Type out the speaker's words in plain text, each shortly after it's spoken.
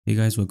Hey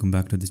guys, welcome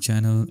back to the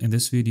channel. In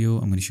this video,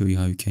 I'm going to show you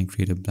how you can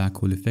create a black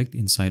hole effect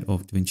inside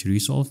of Davinci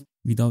Resolve.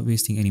 Without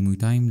wasting any more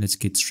time, let's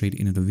get straight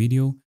into the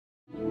video.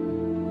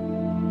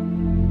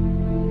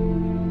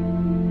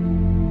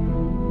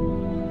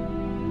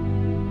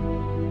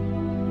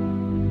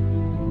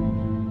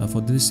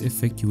 For this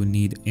effect, you will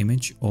need an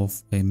image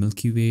of a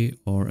Milky Way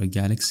or a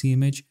galaxy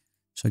image.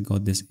 So I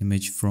got this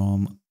image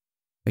from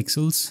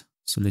Pixels.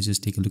 So let's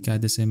just take a look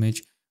at this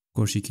image. Of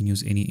course, you can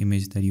use any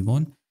image that you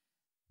want.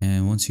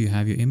 And once you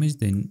have your image,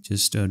 then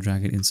just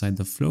drag it inside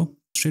the flow.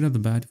 Straight off the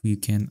bat, we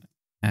can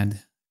add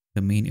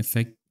the main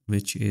effect,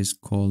 which is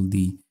called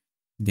the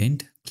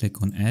dent.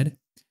 Click on add.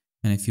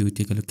 And if you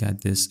take a look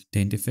at this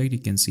dent effect, you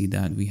can see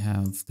that we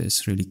have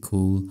this really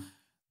cool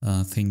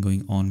thing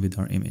going on with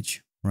our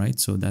image, right?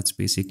 So that's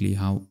basically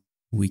how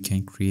we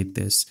can create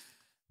this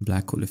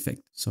black hole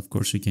effect. So of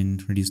course, we can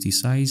reduce the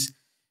size.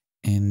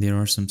 And there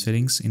are some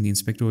settings in the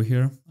inspector over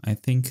here. I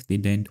think the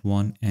dent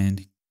one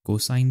and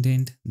cosine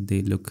dent,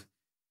 they look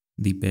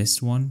the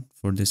best one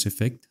for this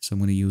effect. So I'm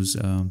going to use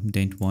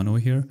dent 1 over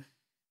here.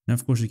 And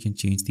of course, you can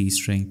change the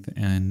strength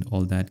and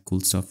all that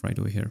cool stuff right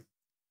over here.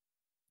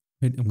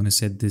 Right, I'm going to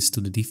set this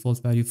to the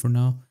default value for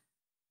now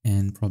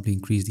and probably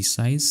increase the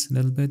size a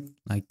little bit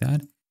like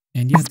that.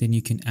 And yeah, then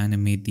you can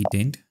animate the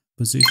dent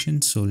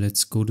position. So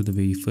let's go to the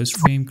very first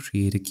frame,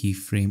 create a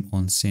keyframe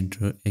on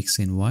center X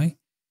and Y.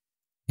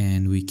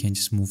 And we can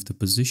just move the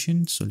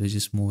position. So let's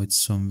just move it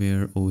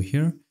somewhere over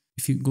here.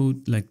 If you go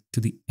like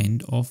to the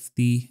end of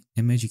the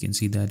image, you can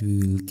see that we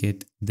will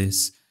get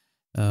this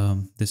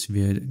this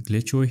weird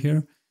glitch over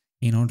here.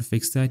 In order to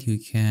fix that, you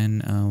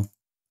can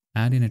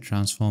add in a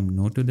transform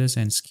node to this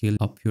and scale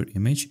up your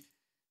image.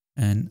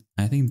 And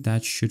I think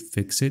that should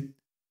fix it.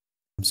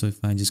 So if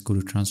I just go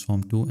to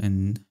transform 2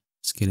 and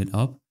scale it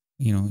up,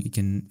 you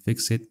can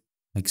fix it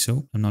like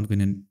so. I'm not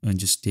going to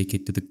just take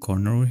it to the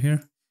corner over here.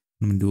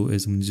 What I'm going to do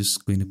is I'm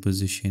just going to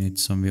position it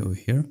somewhere over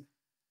here.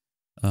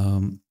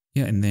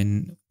 Yeah, and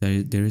then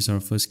there is our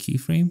first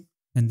keyframe.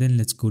 And then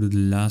let's go to the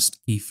last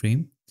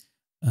keyframe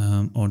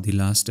or the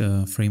last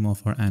frame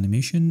of our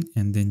animation,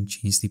 and then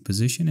change the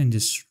position and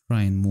just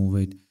try and move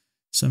it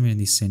somewhere in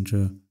the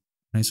center.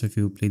 Right, so if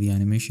you play the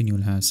animation,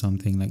 you'll have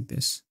something like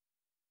this.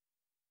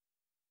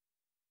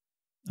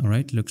 All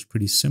right, looks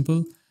pretty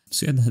simple.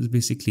 So yeah, that's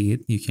basically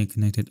it. You can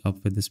connect it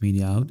up with this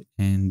media out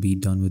and be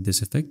done with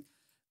this effect.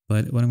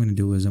 But what I'm going to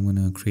do is I'm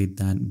going to create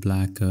that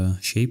black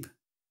shape,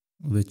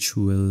 which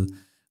will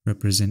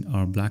represent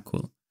our black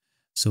hole.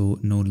 So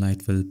no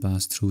light will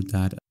pass through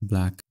that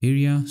black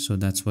area. So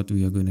that's what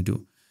we are going to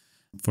do.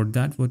 For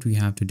that, what we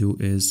have to do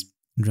is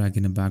drag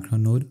in a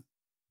background node.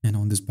 And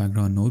on this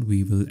background node,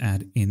 we will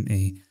add in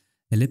a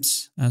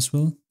ellipse as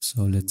well.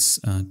 So let's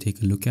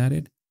take a look at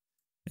it.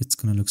 It's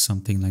going to look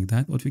something like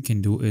that. What we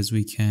can do is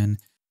we can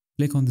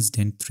click on this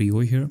dent 3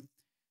 over here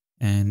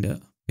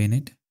and pin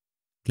it.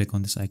 Click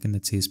on this icon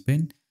that says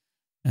pin.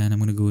 And I'm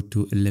going to go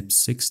to ellipse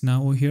 6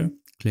 now over here.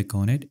 Click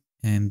on it.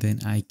 And then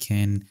I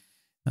can,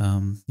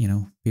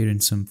 pair in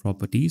some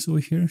properties over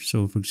here.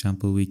 So for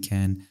example, we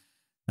can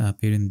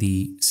pair in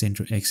the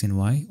center X and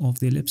Y of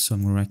the ellipse. So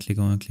I'm going to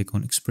click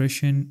on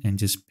expression and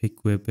just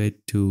pick whip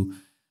it to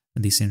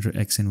the center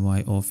X and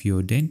Y of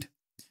your dent.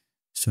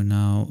 So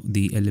now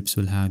the ellipse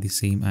will have the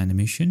same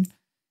animation.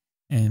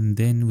 And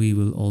then we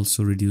will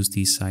also reduce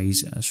the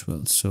size as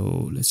well.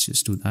 So let's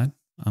just do that.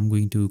 I'm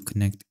going to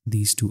connect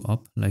these two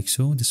up like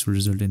so. This will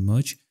result in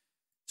merge.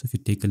 So if you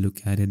take a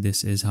look at it,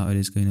 this is how it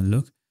is going to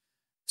look.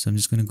 So I'm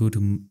just going to go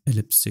to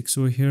ellipse 6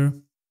 over here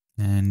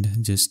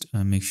and just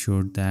make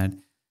sure that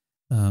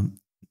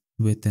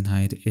width and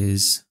height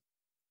is,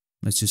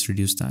 let's just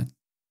reduce that.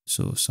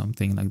 So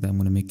something like that. I'm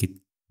going to make it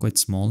quite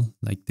small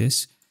like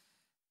this.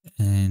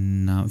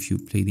 And now if you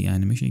play the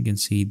animation, you can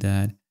see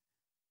that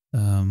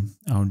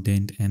our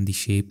dent and the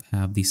shape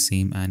have the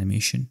same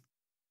animation.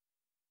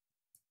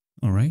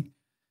 All right.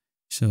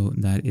 So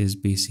that is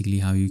basically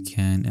how you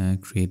can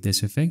create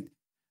this effect.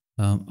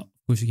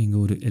 Of course, you can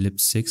go to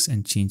ellipse 6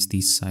 and change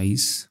the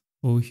size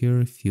over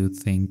here. If you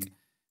think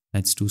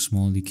that's too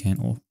small, you can,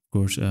 of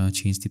course,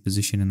 change the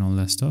position and all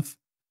that stuff.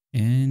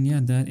 And yeah,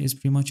 that is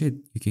pretty much it.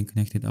 You can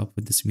connect it up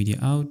with this media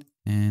out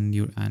and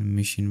your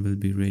animation will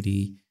be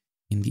ready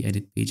in the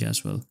edit page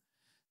as well.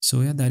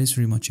 So yeah, that is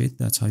pretty much it.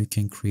 That's how you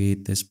can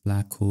create this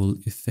black hole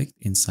effect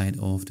inside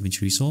of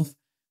Davinci Resolve.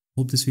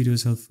 Hope this video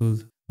is helpful.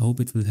 I hope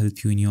it will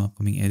help you in your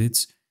upcoming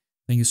edits.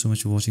 Thank you so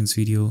much for watching this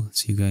video.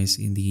 See you guys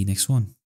in the next one.